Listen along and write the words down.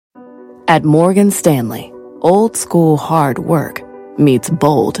At Morgan Stanley, old school hard work meets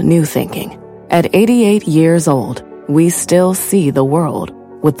bold new thinking. At 88 years old, we still see the world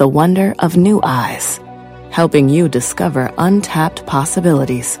with the wonder of new eyes, helping you discover untapped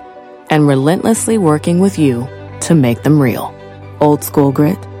possibilities and relentlessly working with you to make them real. Old school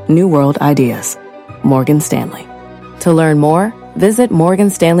grit, new world ideas. Morgan Stanley. To learn more, visit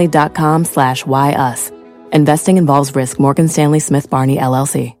morganstanley.com/whyus. Investing involves risk. Morgan Stanley Smith Barney,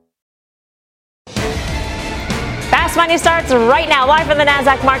 LLC. Fast Money starts right now, live from the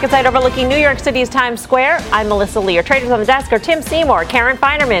NASDAQ market site overlooking New York City's Times Square. I'm Melissa Lee. Our traders on the desk are Tim Seymour, Karen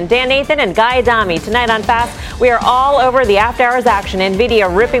Feinerman, Dan Nathan, and Guy Adami. Tonight on Fast, we are all over the after-hours action. NVIDIA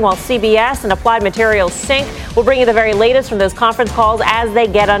ripping while CBS and Applied Materials sink. We'll bring you the very latest from those conference calls as they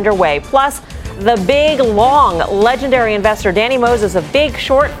get underway. Plus, the big, long, legendary investor Danny Moses of Big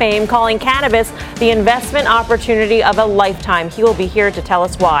Short fame calling cannabis the investment opportunity of a lifetime. He will be here to tell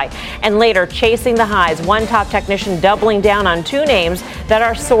us why. And later, chasing the highs, one top technician doubling down on two names that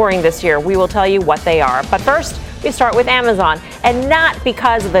are soaring this year. We will tell you what they are. But first, we start with Amazon, and not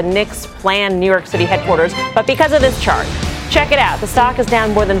because of the Knicks' planned New York City headquarters, but because of this chart. Check it out. The stock is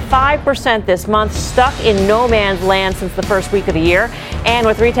down more than 5% this month, stuck in no man's land since the first week of the year. And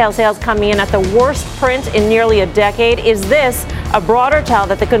with retail sales coming in at the worst print in nearly a decade, is this a broader tell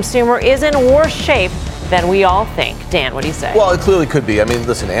that the consumer is in worse shape than we all think? Dan, what do you say? Well, it clearly could be. I mean,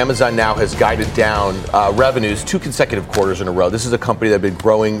 listen, Amazon now has guided down revenues 2 consecutive quarters in a row. This is a company that has been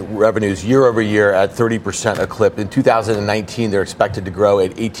growing revenues year over year at 30% a clip. In 2019, they're expected to grow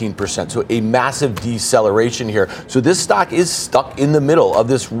at 18%. So a massive deceleration here. So this stock is stuck in the middle of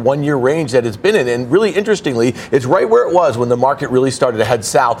this one-year range that it's been in. And really interestingly, it's right where it was when the market really started to head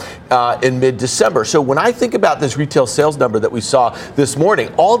south in mid-December. So when I think about this retail sales number that we saw this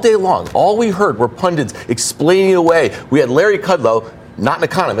morning, all day long, all we heard were pundits explaining away. We had Larry Kudlow, not an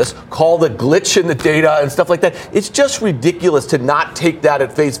economist, call the glitch in the data and stuff like that. It's just ridiculous to not take that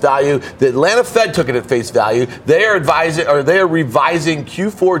at face value. The Atlanta Fed took it at face value. They are revising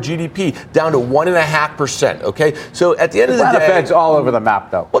Q4 GDP down to 1.5%. Okay, so at the end of the day, the Fed's all over the map,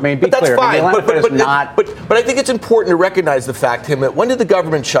 though. I mean, be but that's clear. fine. I mean, but I think it's important to recognize the fact, Tim, that when did the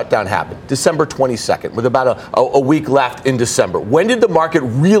government shutdown happen? December 22nd, with about a week left in December. When did the market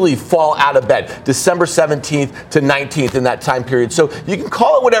really fall out of bed? December 17th to 19th in that time period. So you can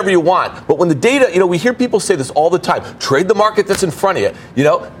call it whatever you want, but when the data, we hear people say this all the time, trade the market that's in front of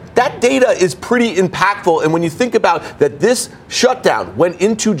you, that data is pretty impactful. And when you think about that this shutdown went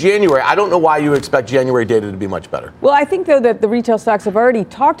into January, I don't know why you expect January data to be much better. Well, I think, though, that the retail stocks have already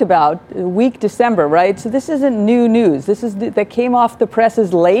talked about weak December, right? So this isn't new news. That came off the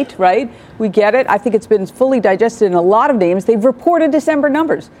presses late, right? We get it. I think it's been fully digested in a lot of names. They've reported December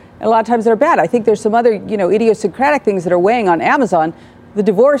numbers. And a lot of times they're bad. I think there's some other, idiosyncratic things that are weighing on Amazon. The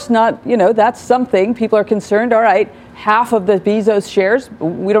divorce, that's something. People are concerned. All right, half of the Bezos shares,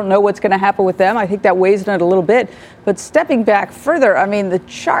 we don't know what's going to happen with them. I think that weighs on it a little bit. But stepping back further, I mean, the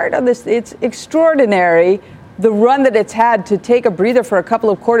chart on this, it's extraordinary. The run that it's had to take a breather for a couple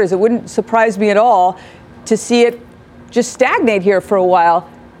of quarters, it wouldn't surprise me at all to see it just stagnate here for a while,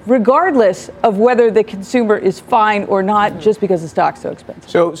 regardless of whether the consumer is fine or not, just because the stock's so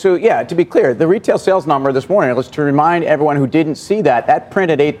expensive. So yeah, to be clear, the retail sales number this morning, let's to remind everyone who didn't see that print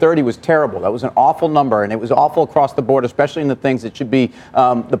at 8:30 was terrible. That was an awful number, and it was awful across the board, especially in the things that should be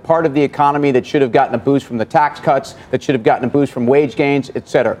the part of the economy that should have gotten a boost from the tax cuts, that should have gotten a boost from wage gains, et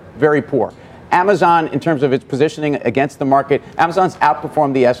cetera. Very poor. Amazon, in terms of its positioning against the market, Amazon's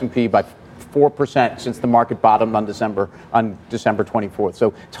outperformed the S&P by 4% since the market bottomed on December 24th.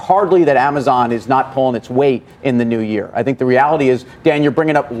 So it's hardly that Amazon is not pulling its weight in the new year. I think the reality is, Dan, you're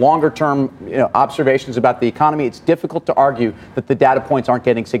bringing up longer term observations about the economy. It's difficult to argue that the data points aren't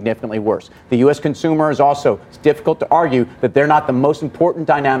getting significantly worse. The U.S. consumer is also, it's difficult to argue that they're not the most important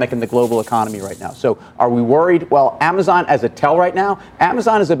dynamic in the global economy right now. So are we worried? Well, Amazon as a tell right now,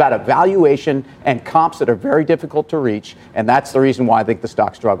 Amazon is about a valuation and comps that are very difficult to reach. And that's the reason why I think the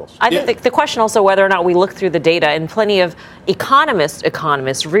stock struggles. I think the question also whether or not we look through the data, and plenty of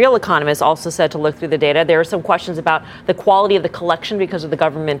real economists also said to look through the data. There are some questions about the quality of the collection because of the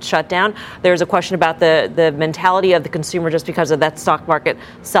government shutdown. There's a question about the mentality of the consumer just because of that stock market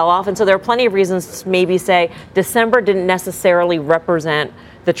sell-off. And so there are plenty of reasons to maybe say December didn't necessarily represent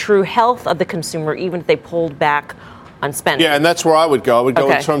the true health of the consumer, even if they pulled back on spending. Yeah, and that's where I would go. I would go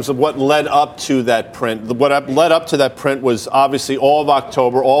in terms of what led up to that print. What led up to that print was obviously all of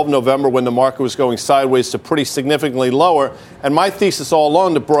October, all of November, when the market was going sideways to pretty significantly lower. And my thesis all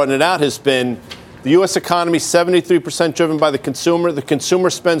along, to broaden it out, has been The U.S. economy, 73% driven by the consumer. The consumer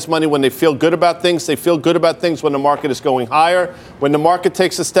spends money when they feel good about things. They feel good about things when the market is going higher. When the market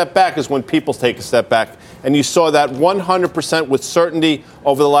takes a step back is when people take a step back. And you saw that 100% with certainty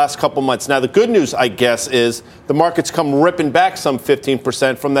over the last couple months. Now, the good news, I guess, is the market's come ripping back some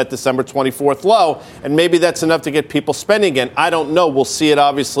 15% from that December 24th low. And maybe that's enough to get people spending again. I don't know. We'll see it,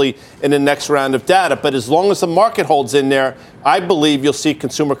 obviously, in the next round of data. But as long as the market holds in there, I believe you'll see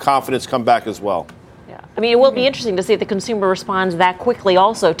consumer confidence come back as well. I mean, it will be interesting to see if the consumer responds that quickly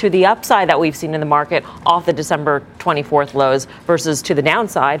also to the upside that we've seen in the market off the December 24th lows versus to the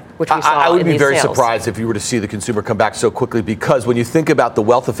downside, which we saw. I would be very sales. surprised if you were to see the consumer come back so quickly, because when you think about the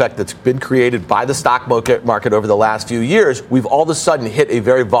wealth effect that's been created by the stock market over the last few years, we've all of a sudden hit a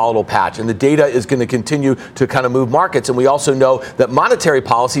very volatile patch, and the data is going to continue to kind of move markets. And we also know that monetary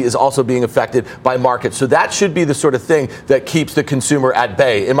policy is also being affected by markets. So that should be the sort of thing that keeps the consumer at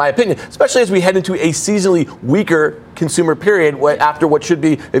bay, in my opinion, especially as we head into a seasonally weaker consumer period after what should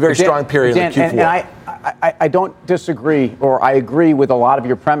be a very strong period in Q4. And I don't disagree, or I agree with a lot of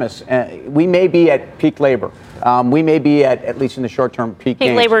your premise. We may be at peak labor. We may be at least in the short term, peak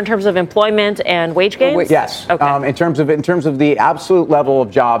gains. labor in terms of employment and wage gains? Yes. Okay. In terms of the absolute level of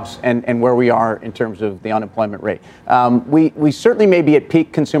jobs and where we are in terms of the unemployment rate. We certainly may be at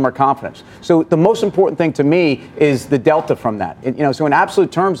peak consumer confidence. So the most important thing to me is the delta from that. So in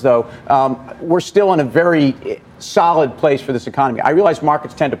absolute terms, though, we're still in a very solid place for this economy. I realize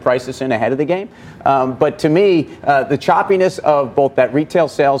markets tend to price this in ahead of the game, but to me, the choppiness of both that retail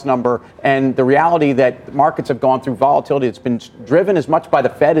sales number and the reality that markets have gone through volatility, it's been driven as much by the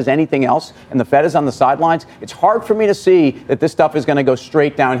Fed as anything else, and the Fed is on the sidelines. It's hard for me to see that this stuff is going to go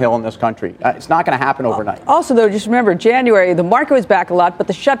straight downhill in this country. It's not going to happen overnight. Also, though, just remember, January, the market was back a lot, but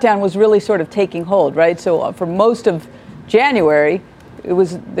the shutdown was really sort of taking hold, right? So for most of January, there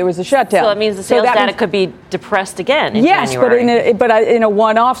was a shutdown. So that means the sales data could be depressed again in January. Yes, but in a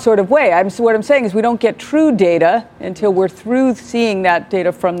one-off sort of way. What I'm saying is we don't get true data until we're through seeing that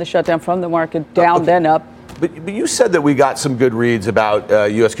data from the shutdown, from the market, down, then up. But you said that we got some good reads about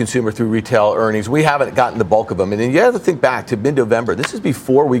U.S. consumer through retail earnings. We haven't gotten the bulk of them. And then you have to think back to mid-November. This is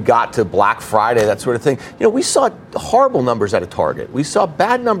before we got to Black Friday, that sort of thing. We saw horrible numbers out of Target. We saw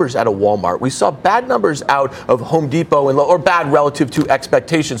bad numbers out of Walmart. We saw bad numbers out of Home Depot, or bad relative to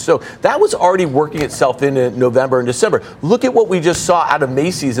expectations. So that was already working itself in November and December. Look at what we just saw out of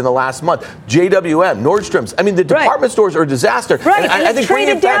Macy's in the last month. JWM, Nordstrom's. I mean, the department stores are a disaster. Right, and I think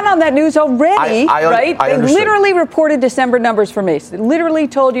traded down on that news already, right? I literally reported December numbers for Macy's. It literally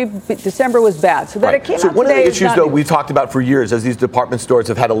told you December was bad. So that it came out today. One of the issues, though, we've talked about for years as these department stores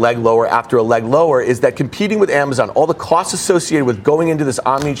have had a leg lower after a leg lower is that competing with Amazon, all the costs associated with going into this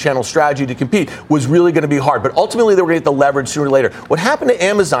omni-channel strategy to compete was really going to be hard. But ultimately, they were going to get the leverage sooner or later. What happened to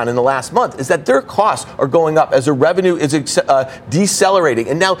Amazon in the last month is that their costs are going up as their revenue is decelerating.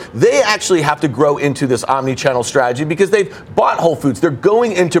 And now they actually have to grow into this omni-channel strategy because they've bought Whole Foods. They're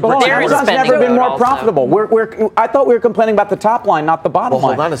going into Amazon's never been more profitable. I thought we were complaining about the top line, not the bottom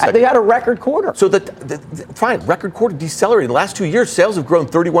line. Hold on a second. They had a record quarter. So fine, record quarter decelerating. The last 2 years, sales have grown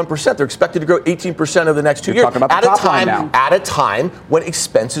 31%. They're expected to grow 18% over the next 2 years. Talking about the top line now. At a time when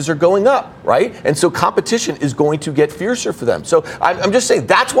expenses are going up, right? And so competition is going to get fiercer for them. So I'm just saying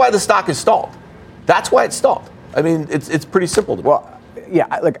that's why the stock is stalled. That's why it's stalled. I mean, it's pretty simple to me. Well, yeah,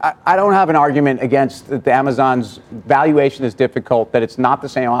 look, I don't have an argument against that the Amazon's valuation is difficult, that it's not the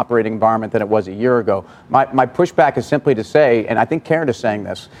same operating environment that it was a year ago. My pushback is simply to say, and I think Karen is saying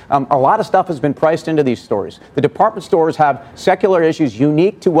this, a lot of stuff has been priced into these stories. The department stores have secular issues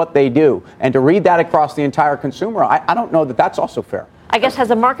unique to what they do, and to read that across the entire consumer, I don't know that that's also fair. I guess, has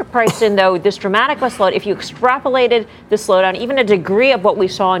the market priced in, though, this dramatic slowdown? If you extrapolated the slowdown, even a degree of what we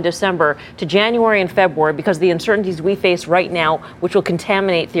saw in December to January and February, because the uncertainties we face right now, which will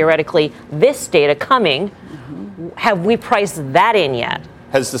contaminate, theoretically, this data coming, have we priced that in yet?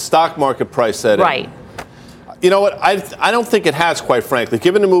 Has the stock market priced that in? Right. You know what? I don't think it has, quite frankly.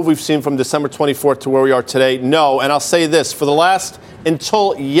 Given the move we've seen from December 24th to where we are today, no. And I'll say this. For the last,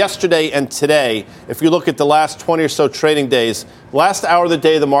 until yesterday and today, if you look at the last 20 or so trading days, last hour of the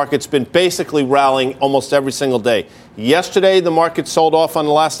day, the market's been basically rallying almost every single day. Yesterday, the market sold off on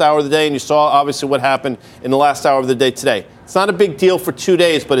the last hour of the day, and you saw, obviously, what happened in the last hour of the day today. It's not a big deal for 2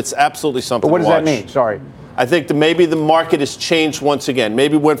 days, but it's absolutely something to watch. But what does that mean? Sorry. I think that maybe the market has changed once again.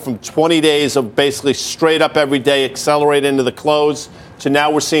 Maybe went from 20 days of basically straight up every day, accelerate into the close, to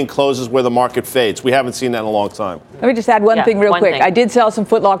now we're seeing closes where the market fades. We haven't seen that in a long time. Let me just add one thing real quick. I did sell some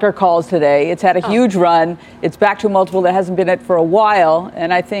Foot Locker calls today. It's had a huge run. It's back to a multiple that hasn't been at for a while,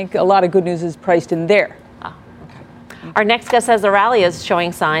 and I think a lot of good news is priced in there. Okay. Our next guest says the rally is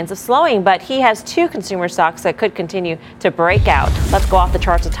showing signs of slowing, but he has two consumer stocks that could continue to break out. Let's go off the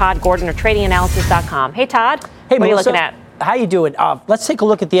charts with Todd Gordon of TradingAnalysis.com. Hey, Todd. Hey, what Melissa, are you looking at? How you doing? Let's take a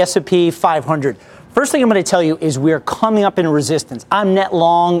look at the S&P 500. First thing I'm going to tell you is we're coming up in resistance. I'm net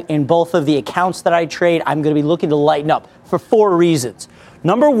long in both of the accounts that I trade. I'm going to be looking to lighten up for 4 reasons.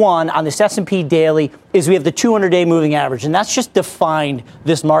 Number one on this S&P daily is we have the 200-day moving average, and that's just defined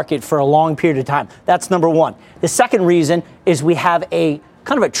this market for a long period of time. That's number one. The second reason is we have a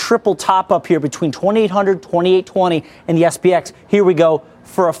kind of a triple top up here between 2800, 2820, and the SPX. Here we go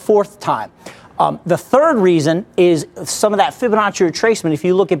for a fourth time. The third reason is some of that Fibonacci retracement. If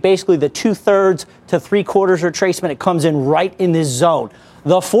you look at basically the 2/3 to 3/4 retracement, it comes in right in this zone.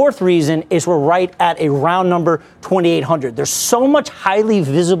 The fourth reason is we're right at a round number 2,800. There's so much highly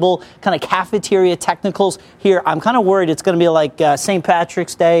visible kind of cafeteria technicals here. I'm kind of worried it's going to be like St.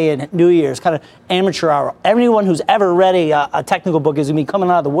 Patrick's Day and New Year's, kind of amateur hour. Everyone who's ever read a technical book is going to be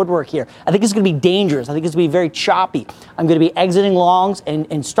coming out of the woodwork here. I think it's going to be dangerous. I think it's going to be very choppy. I'm going to be exiting longs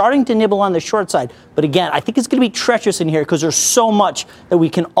and starting to nibble on the short side. But again, I think it's going to be treacherous in here because there's so much that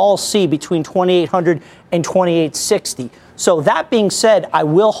we can all see between 2,800 and 2,860. So that being said, I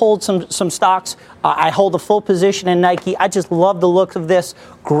will hold some stocks. I hold a full position in Nike. I just love the look of this.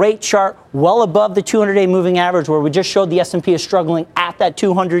 Great chart, well above the 200-day moving average, where we just showed the S&P is struggling at that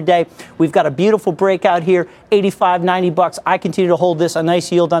 200-day. We've got a beautiful breakout here, $85, $90. I continue to hold this, a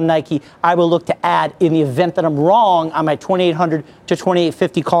nice yield on Nike. I will look to add in the event that I'm wrong on my 2,800 to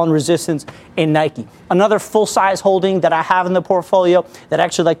 2,850 call and resistance in Nike. Another full-size holding that I have in the portfolio that I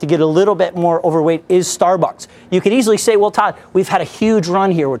actually like to get a little bit more overweight is Starbucks. You could easily say, well, Todd, we've had a huge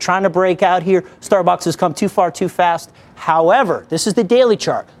run here. We're trying to break out here. Starbucks has come too far too fast. However, this is the daily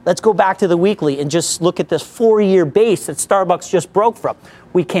chart. Let's go back to the weekly and just look at this 4-year base that Starbucks just broke from.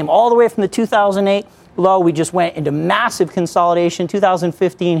 We came all the way from the 2008 low. We just went into massive consolidation.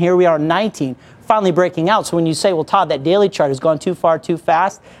 2015, here we are, 19, finally breaking out. So when you say, well, Todd, that daily chart has gone too far too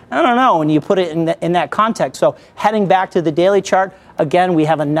fast, I don't know when you put it in that context. So heading back to the daily chart, again, we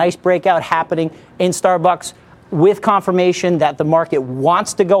have a nice breakout happening in Starbucks. With confirmation that the market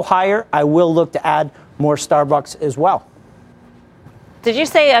wants to go higher, I will look to add more Starbucks as well. Did you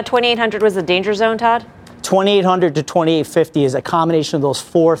say 2,800 was the danger zone, Todd? 2,800 to 2,850 is a combination of those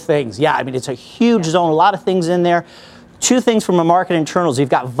 4 things. Yeah, I mean, it's a huge zone, a lot of things in there. 2 things from a market internals. You've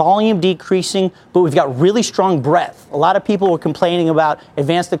got volume decreasing, but we've got really strong breadth. A lot of people were complaining about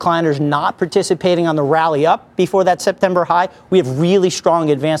advanced decliners not participating on the rally up before that September high. We have really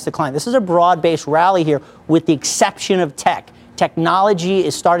strong advanced decline. This is a broad-based rally here with the exception of tech. Technology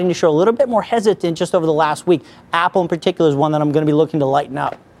is starting to show a little bit more hesitant just over the last week. Apple in particular is one that I'm going to be looking to lighten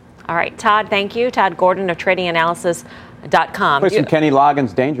up. All right, Todd, thank you. Todd Gordon of TradingAnalysis.com. It's in Kenny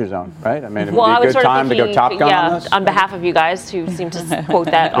Loggins' danger zone, right? I mean, it would Well, be a good time to go Top Gun on this. On behalf of you guys who seem to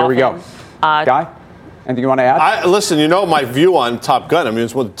quote that Here often. we go. Guy, anything you want to add? Listen, you know my view on Top Gun. I mean,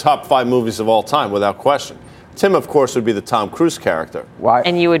 it's one of the top 5 movies of all time, without question. Tim, of course, would be the Tom Cruise character. Why?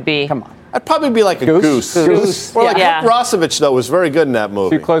 And you would be? Come on. I'd probably be like a goose. Or like Yeah. Nick Rosovich, though, was very good in that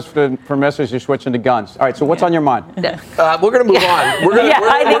movie. Too close for missiles, you're switching to guns. All right, so what's on your mind? We're going to move on. We're going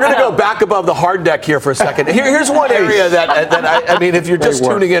to go back above the hard deck here for a second. Here's one area that I mean, if you're just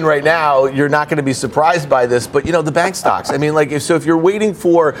tuning in right now, you're not going to be surprised by this. But, you know, the bank stocks. I mean, like, if you're waiting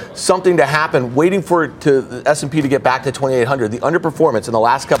for something to happen, waiting for the S&P to get back to 2,800, the underperformance in the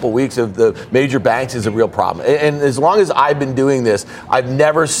last couple of weeks of the major banks is a real problem. And as long as I've been doing this, I've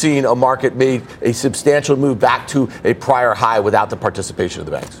never seen a market make a substantial move back to a prior high without the participation of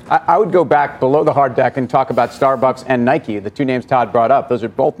the banks. I would go back below the hard deck and talk about Starbucks and Nike, the 2 names Todd brought up. Those are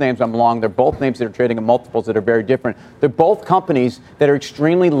both names I'm long. They're both names that are trading at multiples that are very different. They're both companies that are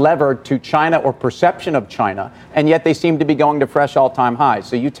extremely levered to China or perception of China, and yet they seem to be going to fresh all-time highs.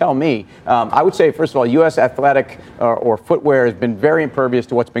 So you tell me. I would say, first of all, U.S. athletic or footwear has been very impervious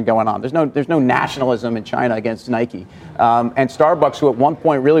to what's been going on. There's no nationalism in China against Nike. And Starbucks, who at one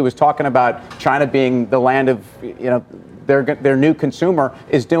point really was talking about China being the land of, their new consumer,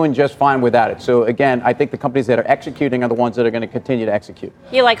 is doing just fine without it. So again, I think the companies that are executing are the ones that are going to continue to execute.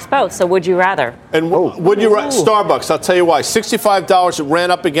 He likes both, so would you rather? And would you Starbucks? I'll tell you why. $65. It ran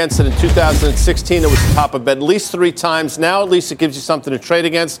up against it in 2016. It was the top of it at least 3 times. Now at least it gives you something to trade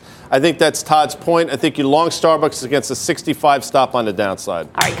against. I think that's Todd's point. I think you long Starbucks against a 65 stop on the downside.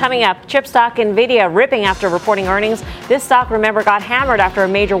 All right, coming up, chip stock NVIDIA ripping after reporting earnings. This stock, remember, got hammered after a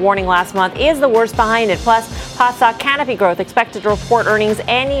major warning last month. Is the worst behind it? Plus, pot stock Canopy Growth expected to report earnings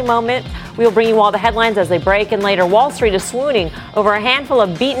any moment. We will bring you all the headlines as they break. And later, Wall Street is swooning over a handful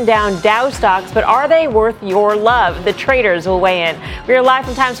of beaten down Dow stocks. But are they worth your love? The traders will weigh in. We are live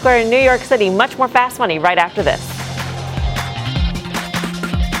from Times Square in New York City. Much more Fast Money right after this.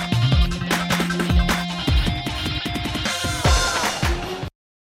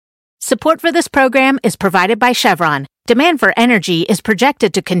 Support for this program is provided by Chevron. Demand for energy is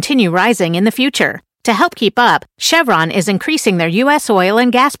projected to continue rising in the future. To help keep up, Chevron is increasing their U.S. oil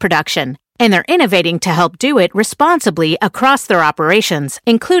and gas production, and they're innovating to help do it responsibly across their operations,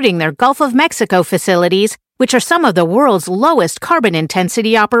 including their Gulf of Mexico facilities, which are some of the world's lowest carbon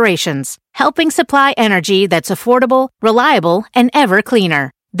intensity operations, helping supply energy that's affordable, reliable, and ever cleaner.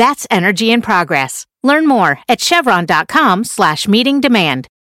 That's energy in progress. Learn more at chevron.com/meeting demand.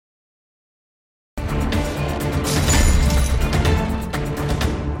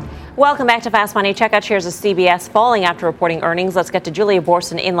 Welcome back to Fast Money. Check out shares of CBS falling after reporting earnings. Let's get to Julia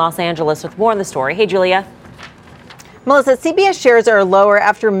Boorstin in Los Angeles with more on the story. Hey, Julia. Melissa, CBS shares are lower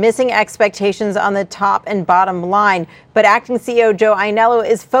after missing expectations on the top and bottom line. But acting CEO Joe Iannello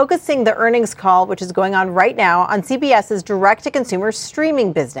is focusing the earnings call, which is going on right now, on CBS's direct-to-consumer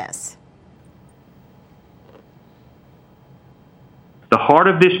streaming business. The heart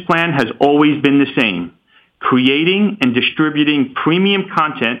of this plan has always been the same: creating and distributing premium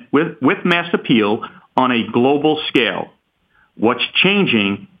content with mass appeal on a global scale. What's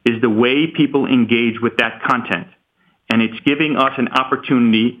changing is the way people engage with that content, and it's giving us an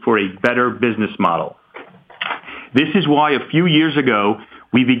opportunity for a better business model. This is why a few years ago,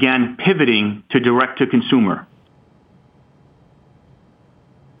 we began pivoting to direct-to-consumer.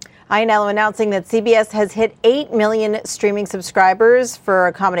 Iannello announcing that CBS has hit 8 million streaming subscribers for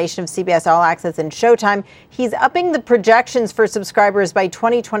a combination of CBS All Access and Showtime. He's upping the projections for subscribers by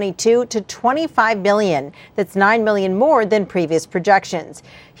 2022 to 25 million. That's 9 million more than previous projections.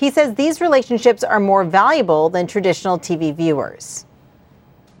 He says these relationships are more valuable than traditional TV viewers.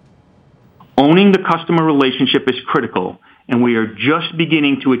 Owning the customer relationship is critical, and we are just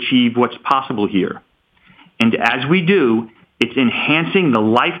beginning to achieve what's possible here. And as we do, it's enhancing the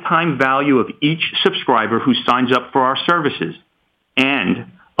lifetime value of each subscriber who signs up for our services and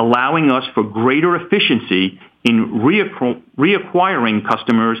allowing us for greater efficiency in reacquiring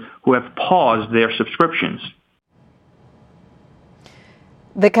customers who have paused their subscriptions.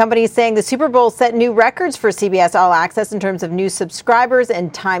 The company is saying the Super Bowl set new records for CBS All Access in terms of new subscribers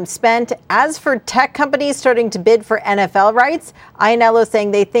and time spent. As for tech companies starting to bid for NFL rights, Iannello saying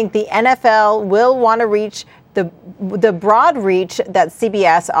they think the NFL will want to reach the broad reach that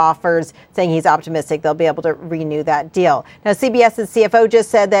CBS offers, saying he's optimistic they'll be able to renew that deal. Now, CBS's CFO just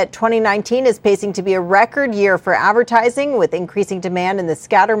said that 2019 is pacing to be a record year for advertising with increasing demand in the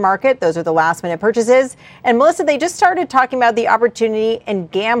scatter market. Those are the last-minute purchases. And, Melissa, they just started talking about the opportunity in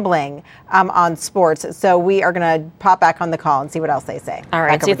gambling on sports. So we are going to pop back on the call and see what else they say. All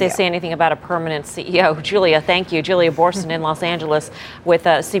right, see if they say anything about a permanent CEO. Julia, thank you. Julia Boorstin in Los Angeles with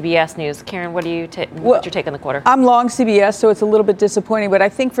CBS News. Karen, what's your take on the quarter? I'm long CBS, so it's a little bit disappointing. But I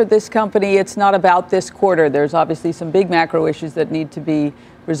think for this company, it's not about this quarter. There's obviously some big macro issues that need to be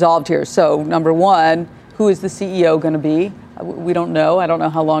resolved here. So, number one, who is the CEO going to be? We don't know. I don't know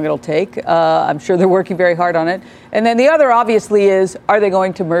how long it'll take. I'm sure they're working very hard on it. And then the other, obviously, is are they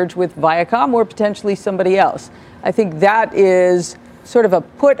going to merge with Viacom or potentially somebody else? I think that is sort of a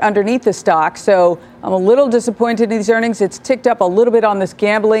put underneath the stock. So I'm a little disappointed in these earnings. It's ticked up a little bit on this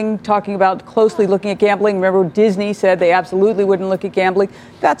gambling, talking about closely looking at gambling. Remember, Disney said they absolutely wouldn't look at gambling.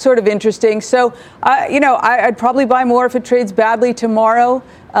 That's sort of interesting. So, I'd probably buy more if it trades badly tomorrow.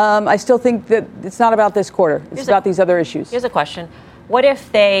 I still think that it's not about this quarter. It's about these other issues. Here's a question. What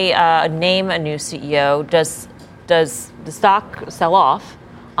if they name a new CEO? Does the stock sell off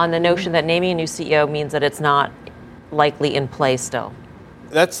on the notion that naming a new CEO means that it's not likely in play still?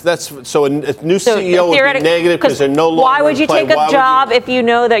 That's so a new CEO would be negative because they're no longer. Why would you take a job if you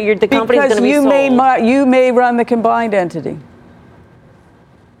know that the company's going to be sold? Because you may run the combined entity.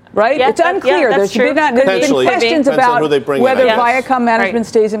 Right? Yeah, it's unclear. There's been questions about whether Viacom management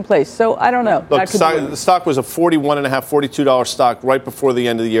stays in place. So I don't know. Look, the stock was a $41.5, $42 stock right before the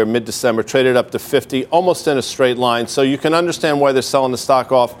end of the year, mid-December, traded up to $50, almost in a straight line. So you can understand why they're selling the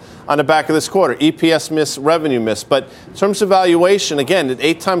stock off on the back of this quarter. EPS miss, revenue miss. But in terms of valuation, again, at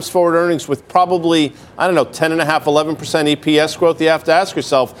 8 times forward earnings with probably, 10.5%, 11% EPS growth, you have to ask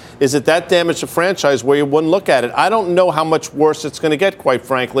yourself, is it that damaged a franchise where you wouldn't look at it? I don't know how much worse it's going to get, quite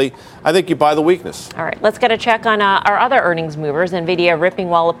frankly. I think you buy the weakness. All right, let's get a check on our other earnings movers. NVIDIA ripping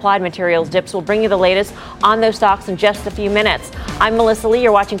while Applied Materials dips. We'll bring you the latest on those stocks in just a few minutes. I'm Melissa Lee.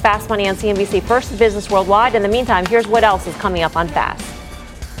 You're watching Fast Money on CNBC, First Business Worldwide. In the meantime, here's what else is coming up on Fast.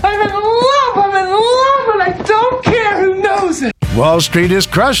 I'm in love, and I don't care who knows it. Wall Street is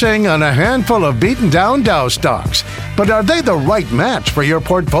crushing on a handful of beaten down Dow stocks. But are they the right match for your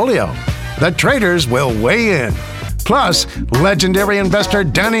portfolio? The traders will weigh in. Plus, legendary investor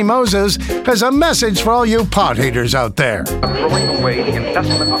Danny Moses has a message for all you pot haters out there. Throwing away the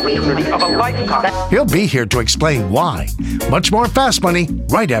investment opportunity of a lifetime. He'll be here to explain why. Much more Fast Money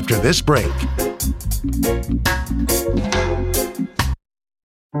right after this break.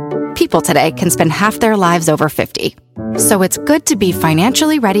 People today can spend half their lives over 50. So it's good to be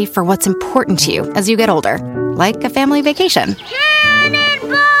financially ready for what's important to you as you get older, like a family vacation.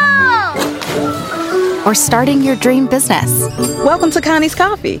 Or starting your dream business. Welcome to Connie's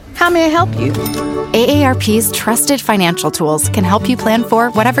Coffee. How may I help you? AARP's trusted financial tools can help you plan for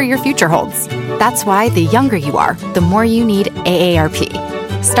whatever your future holds. That's why the younger you are, the more you need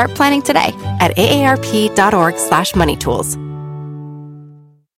AARP. Start planning today at aarp.org/moneytools.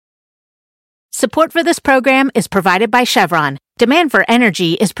 Support for this program is provided by Chevron. Demand for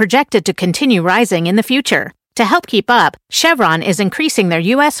energy is projected to continue rising in the future. To help keep up, Chevron is increasing their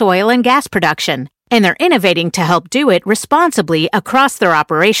U.S. oil and gas production, and they're innovating to help do it responsibly across their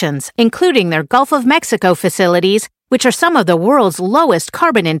operations, including their Gulf of Mexico facilities, which are some of the world's lowest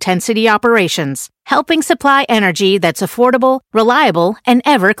carbon intensity operations, helping supply energy that's affordable, reliable, and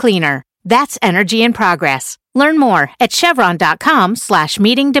ever cleaner. That's energy in progress. Learn more at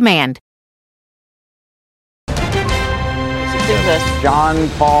chevron.com/meeting demand. John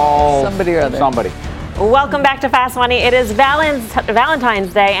Paul. Somebody or other. Somebody. Welcome back to Fast Money. It is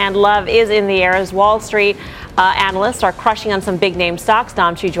Valentine's Day, and love is in the air as Wall Street analysts are crushing on some big-name stocks.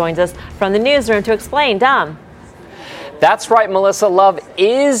 Dom Chu joins us from the newsroom to explain. Dom. That's right, Melissa. Love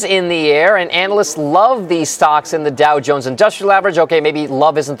is in the air, and analysts love these stocks in the Dow Jones Industrial Average. Okay, maybe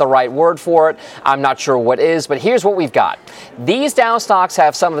love isn't the right word for it. I'm not sure what is, but here's what we've got. These Dow stocks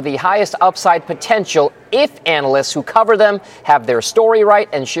have some of the highest upside potential if analysts who cover them have their story right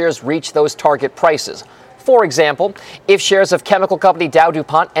and shares reach those target prices. For example, if shares of chemical company Dow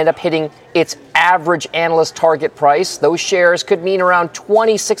DuPont end up hitting its average analyst target price, those shares could mean around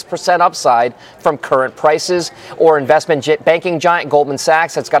 26% upside from current prices. Or investment banking giant Goldman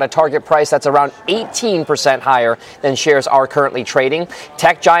Sachs that's got a target price that's around 18% higher than shares are currently trading.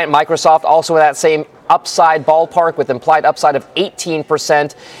 Tech giant Microsoft also in that same upside ballpark with implied upside of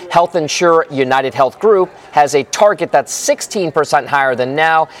 18%. Health insurer United Health Group has a target that's 16% higher than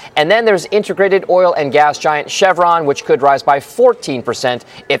now. And then there's integrated oil and gas giant Chevron, which could rise by 14%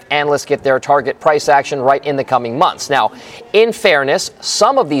 if analysts get their target price action right in the coming months. Now, in fairness,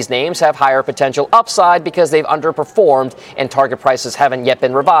 some of these names have higher potential upside because they've underperformed and target prices haven't yet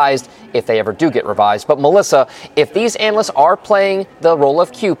been revised, if they ever do get revised. But Melissa, if these analysts are playing the role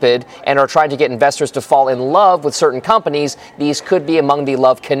of Cupid and are trying to get investors to fall in love with certain companies, these could be among the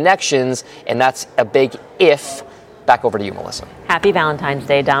love connections, and that's a big if. Back over to you, Melissa. Happy Valentine's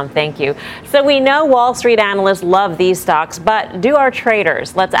Day, Dom. Thank you. So we know Wall Street analysts love these stocks, but do our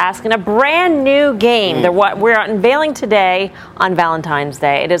traders? Let's ask in a brand new game that we're unveiling today on Valentine's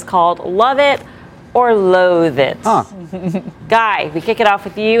Day. It is called Love It or Loathe It. Guy, we kick it off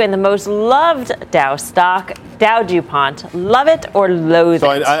with you and the most loved Dow stock, Dow DuPont. Love it or loathe it? So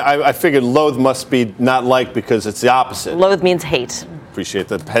I figured loathe must be not like because it's the opposite. Loathe means hate. Appreciate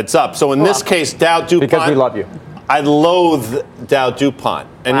the heads up. So in this case, Dow DuPont. Because we love you. I loathe Dow DuPont.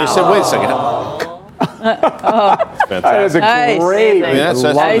 And you said, wait a second. Fantastic. That is a great. I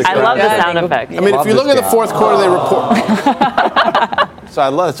love the sound effect. I mean, if you look at the fourth quarter, they report. So I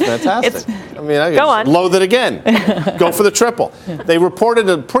love it's fantastic. I Go on. Loathe it again. Go for the triple. They reported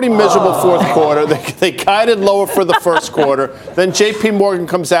a pretty miserable fourth quarter. They guided lower for the first quarter. Then J.P. Morgan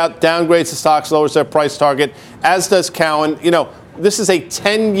comes out, downgrades the stocks, lowers their price target, as does Cowen. You know, this is a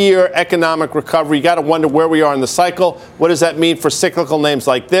 10-year economic recovery. You got to wonder where we are in the cycle. What does that mean for cyclical names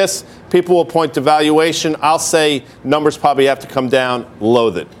like this? People will point to valuation. I'll say numbers probably have to come down.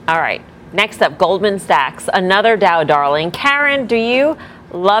 Loathe it. All right. Next up, Goldman Sachs, another Dow darling. Karen, do you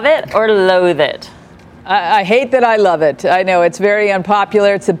love it or loathe it? I hate that I love it. I know it's very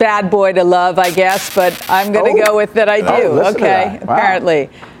unpopular. It's a bad boy to love, I guess, but I'm going to go with that I do. Okay, wow. Apparently.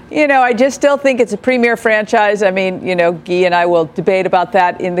 You know, I just still think it's a premier franchise. I mean, you know, Guy and I will debate about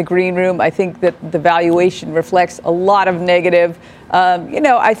that in the green room. I think that the valuation reflects a lot of negative. You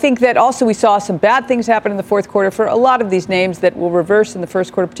know, I think that also we saw some bad things happen in the fourth quarter for a lot of these names that will reverse in the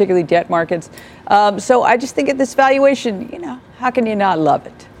first quarter, particularly debt markets. So I just think at this valuation, you know, how can you not love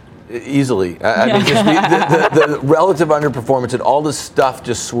it? Easily. I mean, just the relative underperformance and all the stuff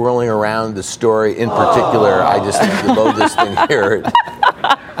just swirling around the story in particular, I just loathe this thing here.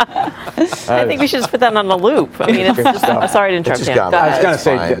 I think we should just put that on a loop. I mean, it's just, sorry to interrupt you. I was going to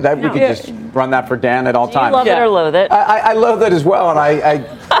say that we could just run that for Dan at all times. Do you love it or loathe it? I loathe it as well, and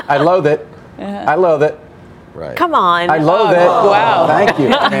I loathe it. I loathe it. Right. Come on. I loathe it. Wow. Thank you.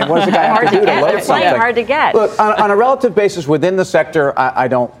 I mean, what does a guy have to do to loathe something? Hard to get. Look, on a relative basis within the sector, I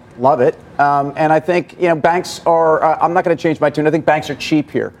don't love it. And I think, banks are, I'm not going to change my tune. I think banks are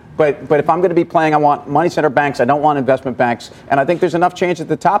cheap here. But if I'm going to be playing, I want money center banks. I don't want investment banks. And I think there's enough change at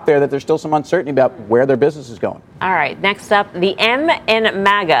the top there that there's still some uncertainty about where their business is going. All right. Next up, the M in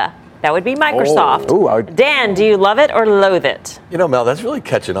MAGA. That would be Microsoft. Oh. Dan, do you love it or loathe it? Mel, that's really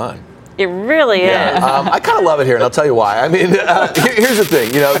catching on. It really is. I kind of love it here, and I'll tell you why. I mean, here's the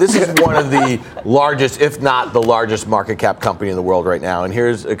thing. This is one of the largest, if not the largest, market cap company in the world right now. And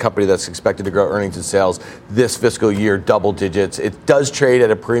here's a company that's expected to grow earnings and sales this fiscal year double digits. It does trade at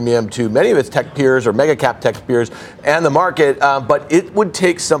a premium to many of its tech peers or mega cap tech peers and the market, but it would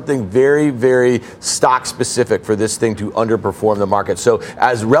take something very, very stock specific for this thing to underperform the market. So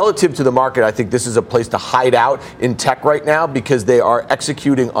as relative to the market, I think this is a place to hide out in tech right now because they are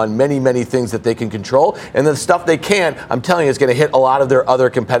executing on many things that they can control, and the stuff they can't, I'm telling you, is going to hit a lot of their other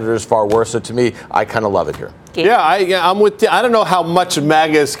competitors far worse. So to me, I kind of love it here. Yeah, I'm with you. I don't know how much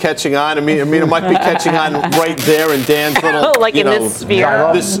MAGA is catching on. I mean, it might be catching on right there in Dan's little, like in this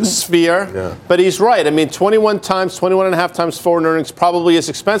sphere. This sphere. Yeah. But he's right. I mean, 21 and a half times forward earnings probably is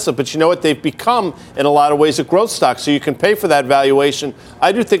expensive. But you know what? They've become, in a lot of ways, a growth stock. So you can pay for that valuation.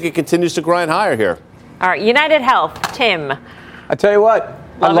 I do think it continues to grind higher here. All right, United Health, Tim. I tell you what.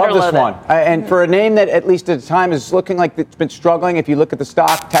 I love this one. And for a name that, at least at the time, is looking like it's been struggling, if you look at the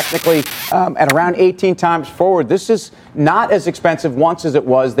stock technically at around 18 times forward, this is not as expensive once as it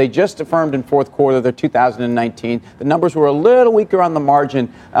was. They just affirmed in fourth quarter of their 2019. The numbers were a little weaker on the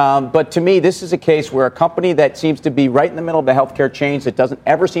margin. But to me, this is a case where a company that seems to be right in the middle of the healthcare change that doesn't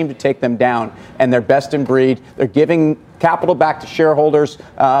ever seem to take them down, and they're best in breed. They're giving capital back to shareholders.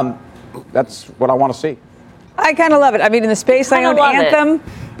 That's what I want to see. I kind of love it. I mean, in the space I own Anthem,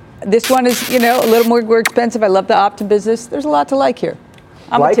 this one is, a little more expensive. I love the Optum business. There's a lot to like here.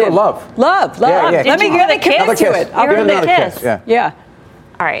 Like or love? Love. Yeah. Let me commit to it. I'll give it a kiss. Yeah.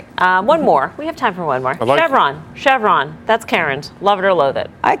 All right, one more. We have time for one more. Chevron. That's Karen's. Love it or loathe it?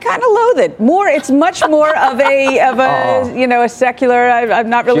 I kind of loathe it. It's much more of a secular. I'm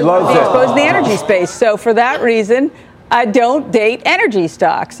not really exposed in the energy space. So for that reason, I don't date energy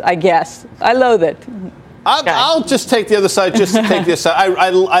stocks. I guess I loathe it. I'll just take the other side, just to take this side.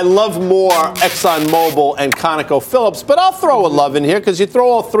 I love more ExxonMobil and ConocoPhillips, but I'll throw a love in here because you throw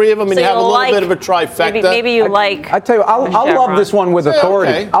all three of them and you have a little bit of a trifecta. Maybe you like. I tell you, I'll love this one with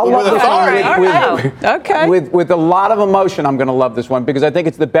authority. Okay. I'll love this one with a lot of emotion. I'm going to love this one because I think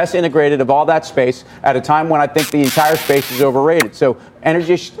it's the best integrated of all that space at a time when I think the entire space is overrated. So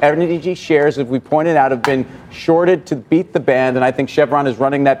energy shares, as we pointed out, have been shorted to beat the band, and I think Chevron is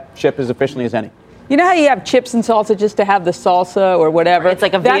running that ship as efficiently as any. You know how you have chips and salsa just to have the salsa or whatever? It's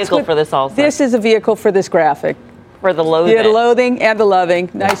like a vehicle for the salsa. This is a vehicle for this graphic. For the loathing. Yeah, the loathing and the loving.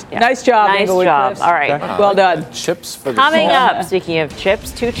 Nice job. Nice job. All right. Well done. Chips for the Coming up, speaking of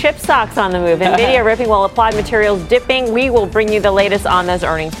chips, 2 chip stocks on the move. NVIDIA ripping while Applied Materials dipping. We will bring you the latest on those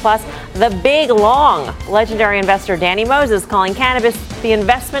earnings. Plus, the big long. Legendary investor Danny Moses calling cannabis the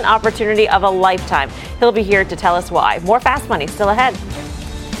investment opportunity of a lifetime. He'll be here to tell us why. More Fast Money still ahead.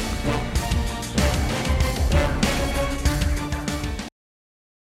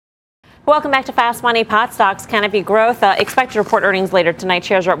 Welcome back to Fast Money. Pot stocks, Canopy Growth, expect to report earnings later tonight.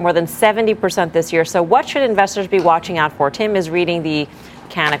 Shares are up more than 70% this year. So what should investors be watching out for? Tim is reading the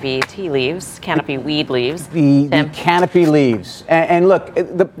Canopy tea leaves, Canopy weed leaves. The Canopy leaves. And look,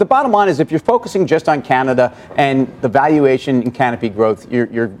 the bottom line is if you're focusing just on Canada and the valuation in Canopy Growth,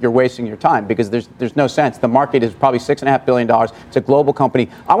 you're wasting your time because there's no sense. The market is probably $6.5 billion. It's a global company.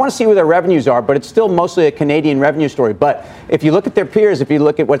 I want to see where their revenues are, but it's still mostly a Canadian revenue story. But if you look at their peers, if you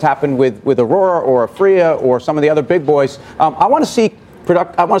look at what's happened with Aurora or Afria or some of the other big boys, I want to see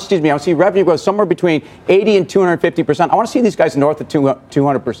I want to see revenue growth somewhere between 80 and 250%. I want to see these guys north of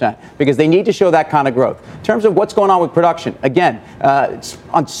 200% because they need to show that kind of growth. In terms of what's going on with production, again, it's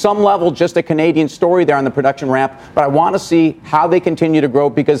on some level just a Canadian story there on the production ramp, but I want to see how they continue to grow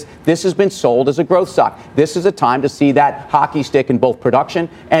because this has been sold as a growth stock. This is a time to see that hockey stick in both production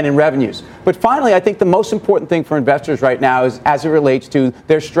and in revenues. But finally, I think the most important thing for investors right now is as it relates to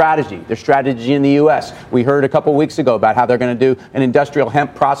their strategy in the U.S. We heard a couple weeks ago about how they're going to do an industrial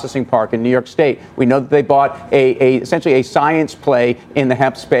hemp processing park in New York State. We know that they bought essentially a science play in the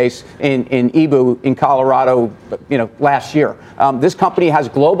hemp space in Ibu in Colorado, last year. This company has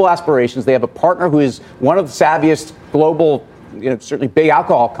global aspirations. They have a partner who is one of the savviest global, certainly big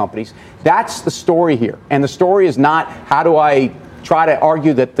alcohol companies. That's the story here. And the story is not how do I try to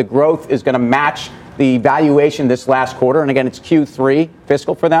argue that the growth is going to match the valuation this last quarter, and again, it's Q3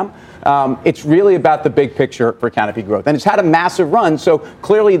 fiscal for them. It's really about the big picture for Canopy Growth. And it's had a massive run, so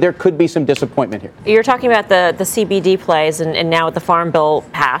clearly there could be some disappointment here. You're talking about the CBD plays, and now with the Farm Bill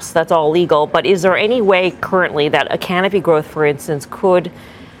passed, that's all legal. But is there any way currently that a Canopy Growth, for instance, could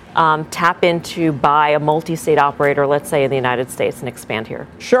tap into buy a multi-state operator, let's say in the United States, and expand here?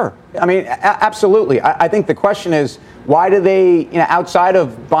 Sure. I mean, absolutely. I think the question is, why do they, outside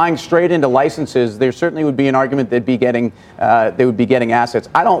of buying straight into licenses, there certainly would be an argument they would be getting assets.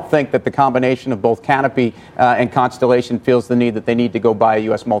 I don't think that the combination of both Canopy and Constellation feels the need that they need to go buy a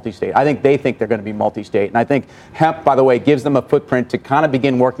U.S. multi-state. I think they think they're going to be multi-state. And I think hemp, by the way, gives them a footprint to kind of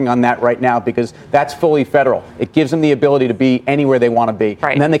begin working on that right now because that's fully federal. It gives them the ability to be anywhere they want to be.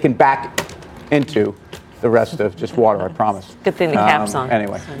 Right. And then they can back into the rest of just water, I promise. Good thing the cap's on.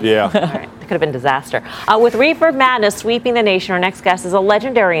 Anyway. Yeah. All right. It could have been disaster. With reefer madness sweeping the nation, our next guest is a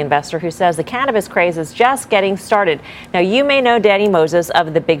legendary investor who says the cannabis craze is just getting started. Now, you may know Danny Moses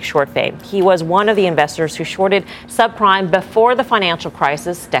of The Big Short fame. He was one of the investors who shorted subprime before the financial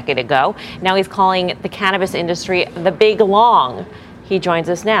crisis a decade ago. Now he's calling the cannabis industry the big long. He joins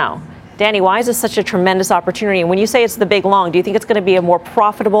us now. Danny, why is this such a tremendous opportunity? And when you say it's the big long, do you think it's going to be a more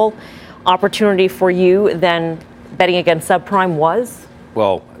profitable opportunity for you than betting against subprime was?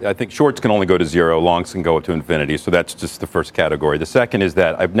 Well, I think shorts can only go to zero, longs can go to infinity. So that's just the first category. The second is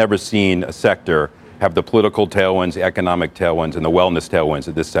that I've never seen a sector have the political tailwinds, the economic tailwinds, and the wellness tailwinds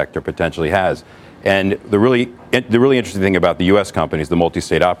that this sector potentially has. And the really interesting thing about the U.S. companies, the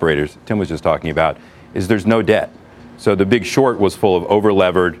multi-state operators Tim was just talking about, is there's no debt. So the Big Short was full of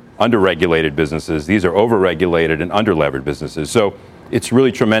over-levered, under-regulated businesses. These are over-regulated and under-levered businesses. So it's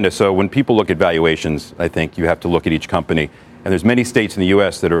really tremendous. So when people look at valuations, I think you have to look at each company. And there's many states in the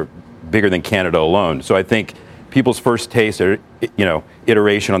U.S. that are bigger than Canada alone. So I think people's first taste or,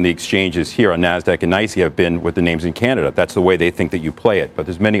 iteration on the exchanges here on NASDAQ and NYSE have been with the names in Canada. That's the way they think that you play it. But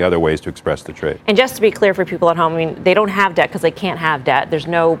there's many other ways to express the trade. And just to be clear for people at home, I mean, they don't have debt because they can't have debt. There's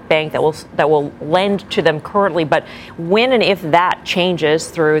no bank that will lend to them currently. But when and if that changes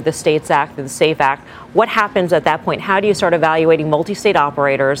through the States Act, through the SAFE Act, what happens at that point? How do you start evaluating multi-state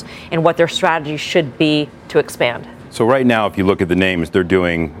operators and what their strategy should be to expand? So right now, if you look at the names, they're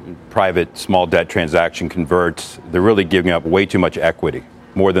doing private small debt transaction converts. They're really giving up way too much equity,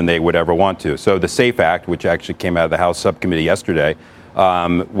 more than they would ever want to. So the SAFE Act, which actually came out of the House subcommittee yesterday,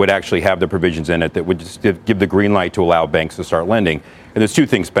 would actually have the provisions in it that would just give the green light to allow banks to start lending. And there's two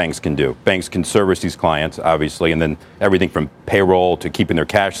things banks can do. Banks can service these clients, obviously, and then everything from payroll to keeping their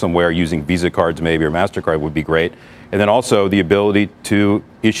cash somewhere, using Visa cards maybe or MasterCard would be great. And then also the ability to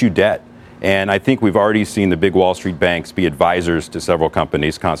issue debt. And I think we've already seen the big Wall Street banks be advisors to several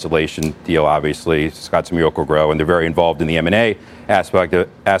companies, Constellation deal, obviously, Scotts Miracle-Gro, and they're very involved in the M&A aspect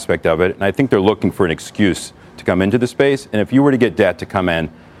of it. And I think they're looking for an excuse to come into the space. And if you were to get debt to come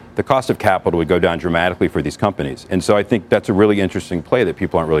in, the cost of capital would go down dramatically for these companies. And so I think that's a really interesting play that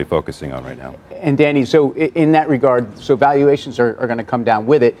people aren't really focusing on right now. And Danny, so in that regard, so valuations are going to come down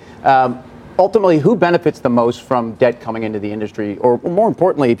with it. Ultimately, who benefits the most from debt coming into the industry? Or more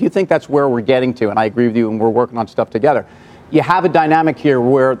importantly, if you think that's where we're getting to, and I agree with you, and we're working on stuff together, you have a dynamic here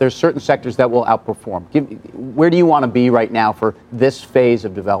where there's certain sectors that will outperform. Where do you want to be right now for this phase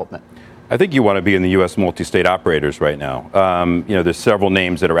of development? I think you want to be in the U.S. multi-state operators right now. There's several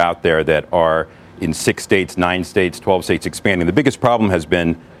names that are out there that are in 6 states, 9 states, 12 states expanding. The biggest problem has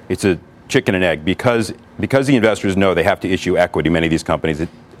been it's a chicken and egg because the investors know they have to issue equity. Many of these companies,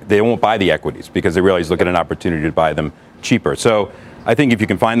 they won't buy the equities because they realize look at an opportunity to buy them cheaper. So I think if you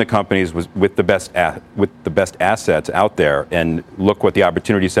can find the companies with the best assets out there and look what the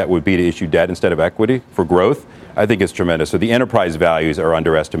opportunity set would be to issue debt instead of equity for growth, I think it's tremendous. So the enterprise values are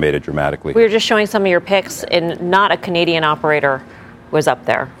underestimated dramatically. We were just showing some of your picks, and not a Canadian operator was up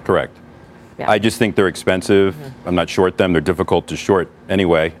there. Correct. Yeah. I just think they're expensive. Mm-hmm. I'm not short them. They're difficult to short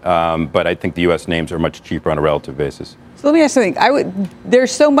anyway. But I think the U.S. names are much cheaper on a relative basis. So let me ask something.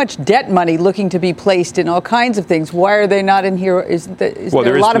 There's so much debt money looking to be placed in all kinds of things. Why are they not in here? Is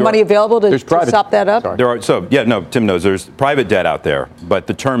there a lot of money available to sop that up? Sorry. Tim knows there's private debt out there, but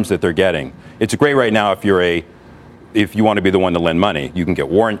the terms that they're getting, it's great right now if you want to be the one to lend money. You can get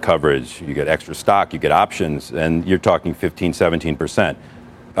warrant coverage, you get extra stock, you get options, and you're talking 15, 17%.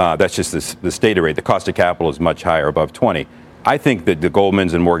 That's just the stated rate. The cost of capital is much higher, above 20. I think that the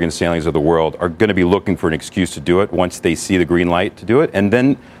Goldmans and Morgan Stanleys of the world are going to be looking for an excuse to do it once they see the green light to do it. And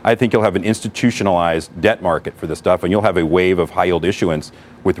then I think you'll have an institutionalized debt market for this stuff, and you'll have a wave of high-yield issuance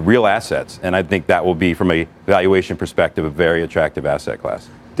with real assets. And I think that will be, from a valuation perspective, a very attractive asset class.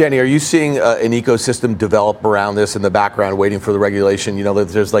 Danny, are you seeing an ecosystem develop around this in the background, waiting for the regulation? You know,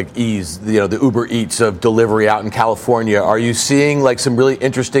 there's like Ease, the Uber Eats of delivery out in California. Are you seeing like some really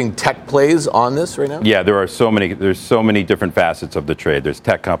interesting tech plays on this right now? Yeah, there's so many different facets of the trade. There's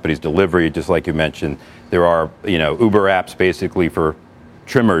tech companies, delivery, just like you mentioned. There are, Uber apps basically for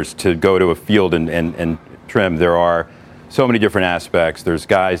trimmers to go to a field and trim. There are so many different aspects. There's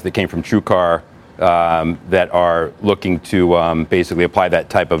guys that came from TrueCar that are looking to basically apply that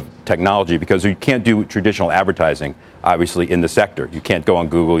type of technology, because you can't do traditional advertising, obviously, in the sector. You can't go on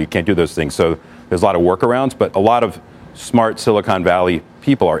Google, you can't do those things. So there's a lot of workarounds, but a lot of smart Silicon Valley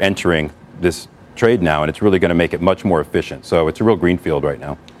people are entering this trade now, and it's really going to make it much more efficient. So it's a real greenfield right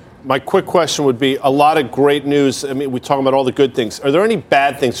now. My quick question would be, a lot of great news. I mean, we're talking about all the good things. Are there any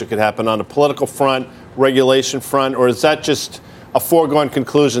bad things that could happen on the political front, regulation front, or is that just a foregone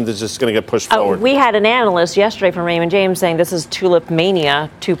conclusion that's just going to get pushed forward? We had an analyst yesterday from Raymond James saying this is Tulip Mania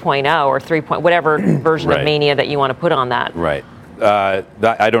 2.0 or 3. Whatever version of mania that you want to put on that. Right.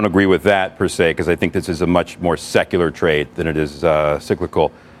 I don't agree with that per se, because I think this is a much more secular trade than it is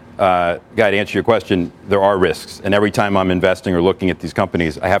cyclical. Guy, to answer your question, there are risks. And every time I'm investing or looking at these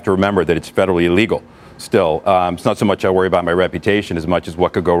companies, I have to remember that it's federally illegal still. It's not so much I worry about my reputation as much as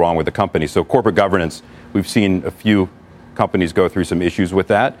what could go wrong with the company. So corporate governance, we've seen a few companies go through some issues with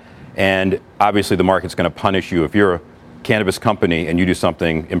that. And obviously the market's going to punish you. If you're a cannabis company and you do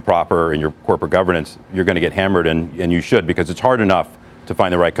something improper in your corporate governance, you're going to get hammered, and you should, because it's hard enough to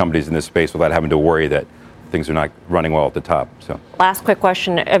find the right companies in this space without having to worry that things are not running well at the top. So, last quick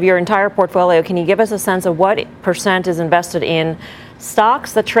question. Of your entire portfolio, can you give us a sense of what % is invested in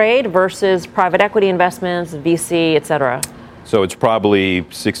stocks, the trade, versus private equity investments, VC, et cetera? So it's probably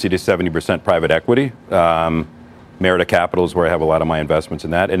 60 to 70% private equity. Merida Capital is where I have a lot of my investments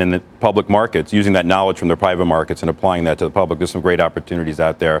in that. And in the public markets, using that knowledge from the private markets and applying that to the public, there's some great opportunities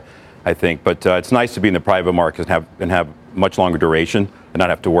out there, I think. But it's nice to be in the private markets and have much longer duration and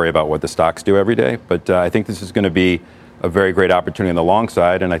not have to worry about what the stocks do every day. But I think this is going to be a very great opportunity on the long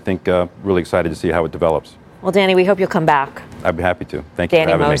side, and I think really excited to see how it develops. Well, Danny, we hope you'll come back. I'd be happy to. Thank you for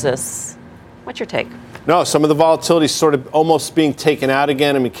having me. Danny Moses. What's your take? No, some of the volatility is sort of almost being taken out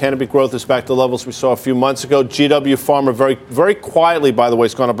again. I mean, cannabis growth is back to levels we saw a few months ago. GW Pharma, very, very quietly, by the way,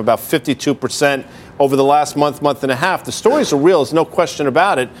 has gone up about 52% over the last month and a half. The stories are real. There's no question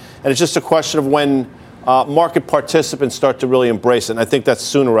about it. And it's just a question of when market participants start to really embrace it. And I think that's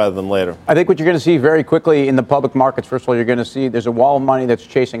sooner rather than later. I think what you're going to see very quickly in the public markets, first of all, you're going to see there's a wall of money that's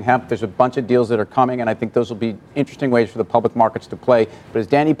chasing hemp. There's a bunch of deals that are coming, and I think those will be interesting ways for the public markets to play. But as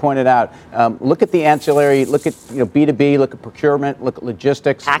Danny pointed out, look at the ancillary, look at B2B, look at procurement, look at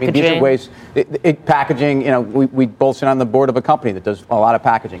logistics. Packaging. I mean, these are ways. Packaging, we both sit on the board of a company that does a lot of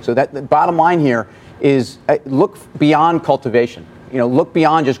packaging. So that the bottom line here is look beyond cultivation. Look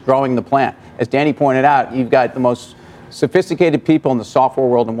beyond just growing the plant. As Danny pointed out, you've got the most sophisticated people in the software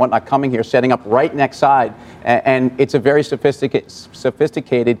world and whatnot coming here, setting up right next side, and it's a very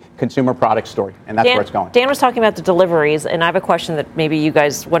sophisticated consumer product story, and that's where it's going. Dan was talking about the deliveries, and I have a question that maybe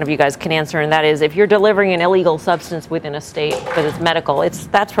one of you guys can answer, and that is, if you're delivering an illegal substance within a state that is medical, that's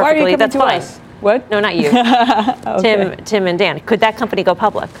perfectly, Why are you that's coming to fine. us? What? No, not you. Okay. Tim and Dan. Could that company go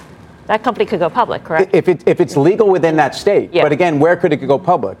public? That company could go public, correct? If it's legal within that state. Yeah. But again, where could it go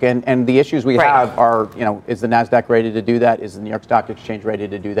public? And the issues we have are, is the NASDAQ ready to do that? Is the New York Stock Exchange ready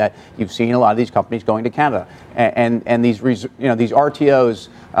to do that? You've seen a lot of these companies going to Canada. And these RTOs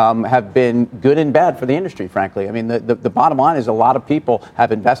have been good and bad for the industry, frankly. I mean, the bottom line is a lot of people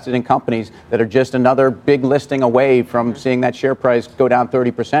have invested in companies that are just another big listing away from seeing that share price go down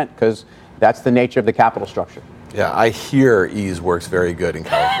 30%, because that's the nature of the capital structure. Yeah, I hear Ease works very good in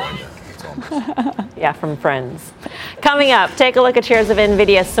California. Yeah, from friends. Coming up, take a look at shares of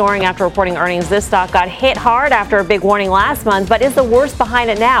NVIDIA soaring after reporting earnings. This stock got hit hard after a big warning last month, but is the worst behind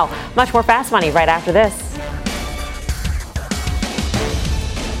it now? Much more Fast Money right after this.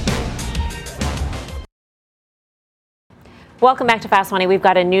 Welcome back to Fast Money. We've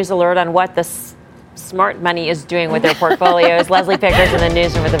got a news alert on what the smart money is doing with their portfolios. Leslie Pickers in the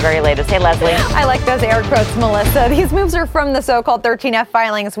newsroom with the very latest. Hey, Leslie. I like those air quotes, Melissa. These moves are from the so-called 13F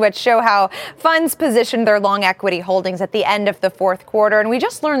filings, which show how funds positioned their long equity holdings at the end of the fourth quarter. And we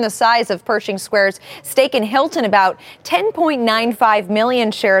just learned the size of Pershing Square's stake in Hilton, about 10.95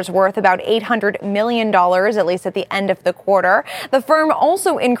 million shares worth about $800 million, at least at the end of the quarter. The firm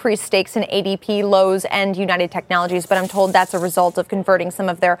also increased stakes in ADP, Lowe's, and United Technologies, but I'm told that's a result of converting some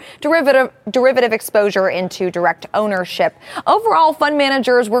of their derivative exposure into direct ownership. Overall, fund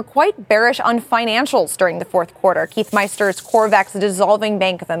managers were quite bearish on financials during the fourth quarter. Keith Meister's Corvex dissolving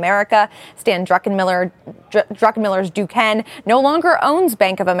Bank of America. Stan Druckenmiller's Duquesne no longer owns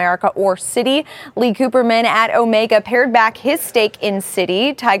Bank of America or Citi. Lee Cooperman at Omega pared back his stake in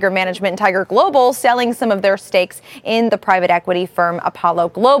Citi. Tiger Management and Tiger Global selling some of their stakes in the private equity firm Apollo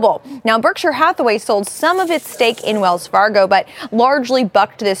Global. Now, Berkshire Hathaway sold some of its stake in Wells Fargo, but largely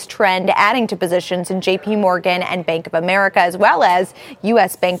bucked this trend, adding to positions in JP Morgan and Bank of America, as well as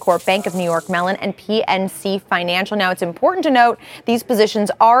U.S. Bancorp, Bank of New York Mellon, and PNC Financial. Now, it's important to note these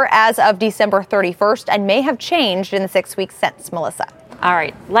positions are as of December 31st and may have changed in the 6 weeks since. Melissa. All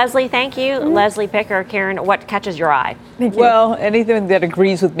right. Leslie, thank you. Leslie Picker. Karen, what catches your eye? Well, anything that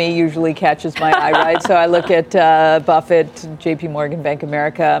agrees with me usually catches my eye, right? So I look at Buffett, JP Morgan, Bank of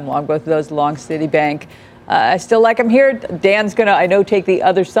America. I'm long both of those, long Citibank. I still like him here. Dan's going to, I know, take the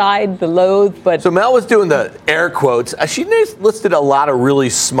other side, the loathe, but... So Mel was doing the air quotes. She listed a lot of really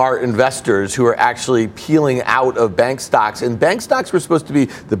smart investors who are actually peeling out of bank stocks. And bank stocks were supposed to be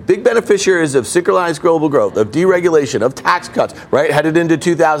the big beneficiaries of synchronized global growth, of deregulation, of tax cuts, right? Headed into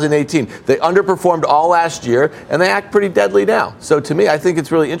 2018. They underperformed all last year, and they act pretty deadly now. So to me, I think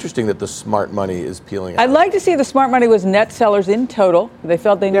it's really interesting that the smart money is peeling out. I'd like to see the smart money was net sellers in total. They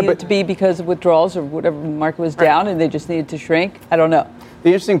felt they needed to be because of withdrawals or whatever. The market was down and they just needed to shrink. I don't know. The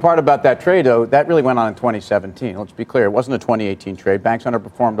interesting part about that trade, though, that really went on in 2017. Let's be clear. It wasn't a 2018 trade. Banks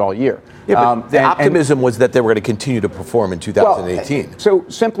underperformed all year. Yeah, but the optimism was that they were going to continue to perform in 2018. Well, so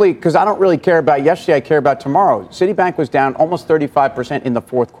simply because I don't really care about yesterday, I care about tomorrow. Citibank was down almost 35% in the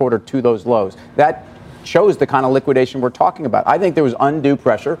fourth quarter to those lows. That shows the kind of liquidation we're talking about. I think there was undue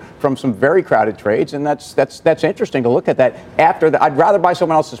pressure from some very crowded trades, and that's interesting to look at that after that. I'd rather buy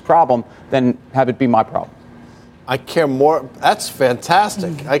someone else's problem than have it be my problem. I care more. That's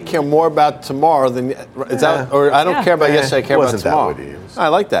fantastic. I care more about tomorrow than or I don't care about yesterday. I care about tomorrow. I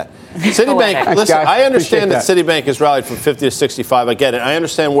like that. Citibank. Listen, I understand that Citibank has rallied from 50 to 65. I get it. I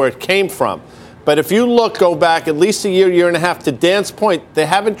understand where it came from. But if you go back at least a year and a half, to Dan's point, they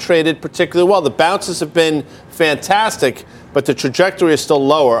haven't traded particularly well. The bounces have been fantastic, but the trajectory is still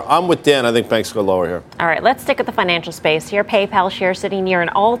lower. I'm with Dan. I think banks go lower here. All right, let's stick at the financial space here. PayPal shares sitting near an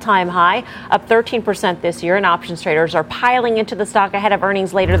all-time high, up 13% this year, and options traders are piling into the stock ahead of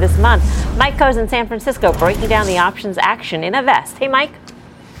earnings later this month. Mike Coe's in San Francisco breaking down the options action in a vest. Hey, Mike.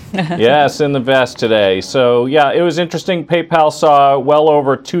 Yes, in the vest today. So, yeah, it was interesting. PayPal saw well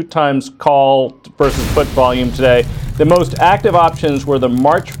over 2 times call versus put volume today. The most active options were the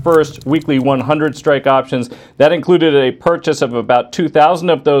March 1st weekly 100 strike options. That included a purchase of about 2,000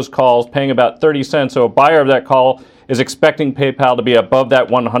 of those calls, paying about 30 cents. So a buyer of that call is expecting PayPal to be above that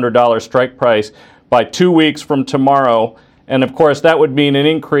 $100 strike price by 2 weeks from tomorrow. And of course, that would mean an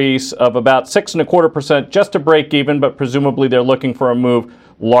increase of about 6.25% just to break even, but presumably they're looking for a move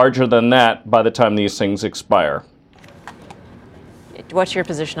larger than that by the time these things expire. What's your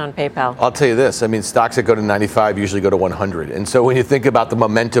position on PayPal? I'll tell you this. I mean, stocks that go to 95 usually go to 100. And so when you think about the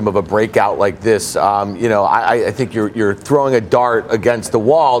momentum of a breakout like this, I think you're throwing a dart against the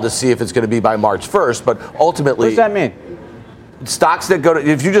wall to see if it's going to be by March 1st. But ultimately, what does that mean? Stocks that go to,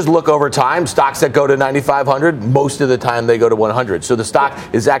 if you just look over time, stocks that go to 9,500, most of the time they go to 100. So the stock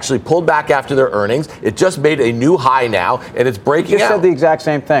is actually pulled back after their earnings. It just made a new high now, and it's breaking out. You said the exact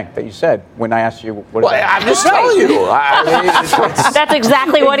same thing that you said when I asked you what well, I'm just telling you. That's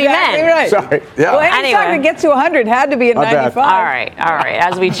exactly what he meant. Right. Sorry. Yeah. Well, any stock that gets to 100 had to be at 95. All right.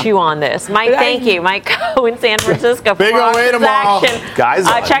 As we chew on this. Mike, thank you. Mike Coe in San Francisco. Big away tomorrow. Guys,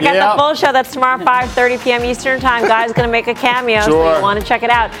 check out the full show. That's tomorrow, 5:30 p.m. Eastern Time. Guy's going to make a cameo. Sure. So you want to check it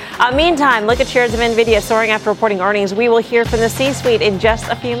out. Meantime, look at shares of NVIDIA soaring after reporting earnings. We will hear from the C-suite in just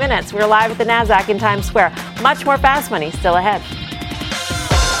a few minutes. We're live at the NASDAQ in Times Square. Much more Fast Money still ahead.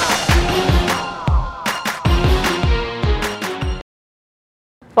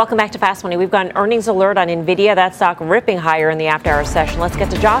 Welcome back to Fast Money. We've got an earnings alert on NVIDIA. That stock ripping higher in the after-hours session. Let's get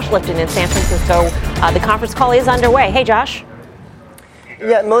to Josh Lipton in San Francisco. The conference call is underway. Hey, Josh.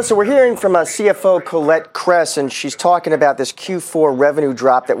 Yeah, Melissa, we're hearing from CFO Colette Kress, and she's talking about this Q4 revenue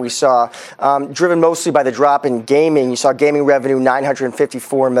drop that we saw, driven mostly by the drop in gaming. You saw gaming revenue,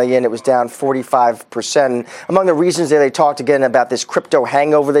 $954 million. It was down 45%. Among the reasons there, they talked again about this crypto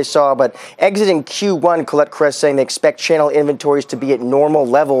hangover they saw, but exiting Q1, Colette Kress saying they expect channel inventories to be at normal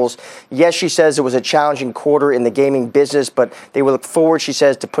levels. Yes, she says it was a challenging quarter in the gaming business, but they will look forward, she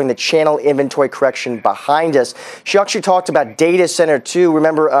says, to putting the channel inventory correction behind us. She actually talked about data center, too, too,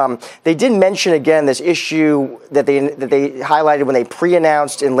 remember, they did mention again this issue that they highlighted when they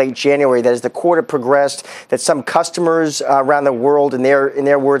pre-announced in late January, that as the quarter progressed, that some customers around the world, in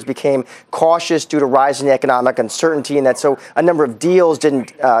their words, became cautious due to rising economic uncertainty, and that so a number of deals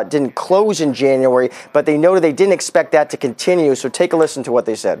didn't close in January, but they noted they didn't expect that to continue. So take a listen to what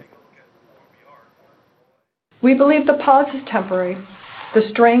they said. We believe the pause is temporary. The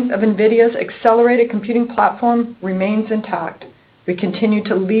strength of NVIDIA's accelerated computing platform remains intact. We continue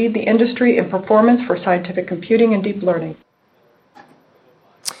to lead the industry in performance for scientific computing and deep learning.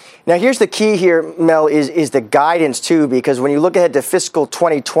 Now, here's the key here, Mel, is the guidance, too, because when you look ahead to fiscal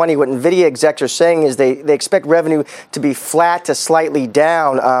 2020, what NVIDIA execs are saying is they expect revenue to be flat to slightly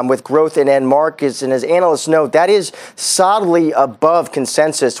down with growth in end markets. And as analysts note, that is solidly above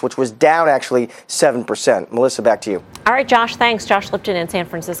consensus, which was down actually 7%. Melissa, back to you. All right, Josh, thanks. Josh Lipton in San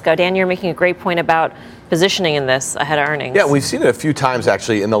Francisco. Dan, you're making a great point about positioning in this ahead of earnings. Yeah, we've seen it a few times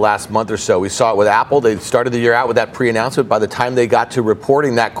actually in the last month or so. We saw it with Apple. They started the year out with that pre-announcement. By the time they got to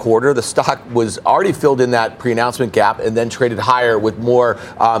reporting that quarter, the stock was already filled in that pre-announcement gap and then traded higher with more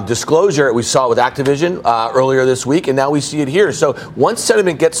disclosure. We saw it with Activision earlier this week, and now we see it here. So once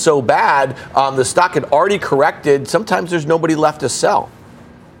sentiment gets so bad, the stock had already corrected. Sometimes there's nobody left to sell.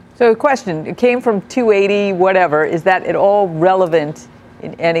 So question, it came from 280, whatever. Is that at all relevant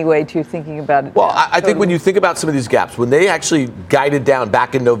in any way to thinking about it? Well, I think when you think about some of these gaps, when they actually guided down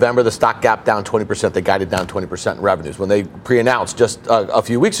back in November, the stock gap down 20%, they guided down 20% in revenues. When they pre-announced just a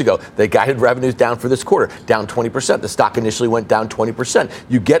few weeks ago, they guided revenues down for this quarter, down 20%. The stock initially went down 20%.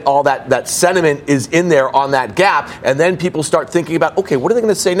 You get all that sentiment is in there on that gap, and then people start thinking about, okay, what are they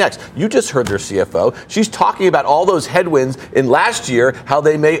going to say next? You just heard their CFO. She's talking about all those headwinds in last year, how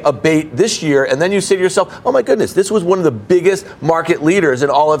they may abate this year, and then you say to yourself, oh my goodness, this was one of the biggest market leaders in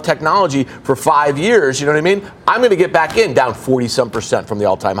all of technology for 5 years. You know what I mean? I'm going to get back in, down 40-some% from the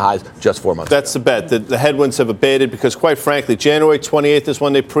all-time highs just 4 months That's ago. the bet. The headwinds have abated because, quite frankly, January 28th is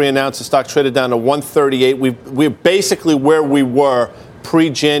when they pre-announced. The stock traded down to 138. We're basically where we were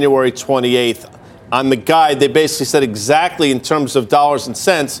pre-January 28th. On the guide, they basically said exactly in terms of dollars and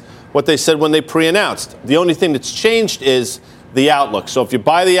cents what they said when they pre-announced. The only thing that's changed is the outlook. So if you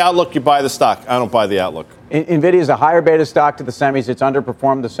buy the outlook, you buy the stock. I don't buy the outlook. NVIDIA is a higher beta stock to the semis. It's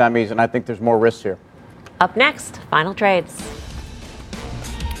underperformed the semis, and I think there's more risks here. Up next, final trades.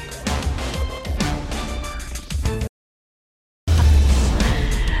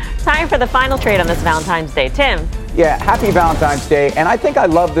 Time for the final trade on this Valentine's Day. Tim. Yeah, happy Valentine's Day. And I think I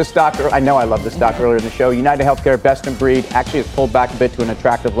love this stock. I know I love this stock earlier in the show. United Healthcare, best in breed, actually has pulled back a bit to an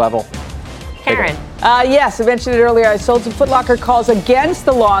attractive level. Karen. Yes, I mentioned it earlier. I sold some Foot Locker calls against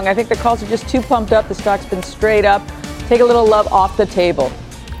the long. I think the calls are just too pumped up. The stock's been straight up. Take a little love off the table.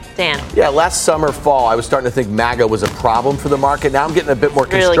 Dan. Yeah, last summer, fall, I was starting to think MAGA was a problem for the market. Now I'm getting a bit more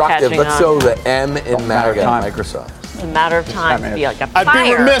constructive. Let's throw the M in MAGA, Microsoft. A matter of time to be like a fire. I'd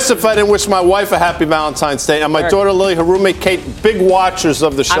be remiss if I didn't wish my wife a happy Valentine's Day. And my daughter Lily, her roommate Kate, big watchers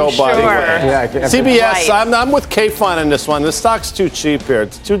of the show, by the way. Yeah, CBS, right. I'm with Kate on this one. The stock's too cheap here.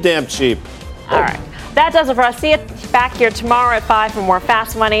 It's too damn cheap. All right. That does it for us. See you back here tomorrow at 5 for more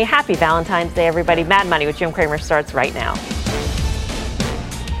Fast Money. Happy Valentine's Day, everybody. Mad Money with Jim Cramer starts right now.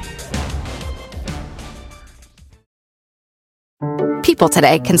 People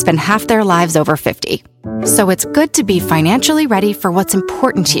today can spend half their lives over 50. So it's good to be financially ready for what's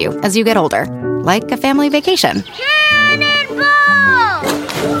important to you as you get older, like a family vacation.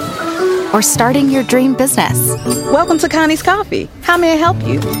 Or starting your dream business. Welcome to Connie's Coffee. How may I help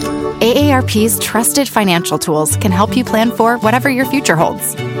you? AARP's trusted financial tools can help you plan for whatever your future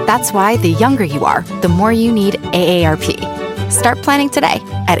holds. That's why the younger you are, the more you need AARP. Start planning today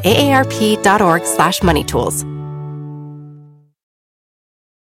at aarp.org/moneytools.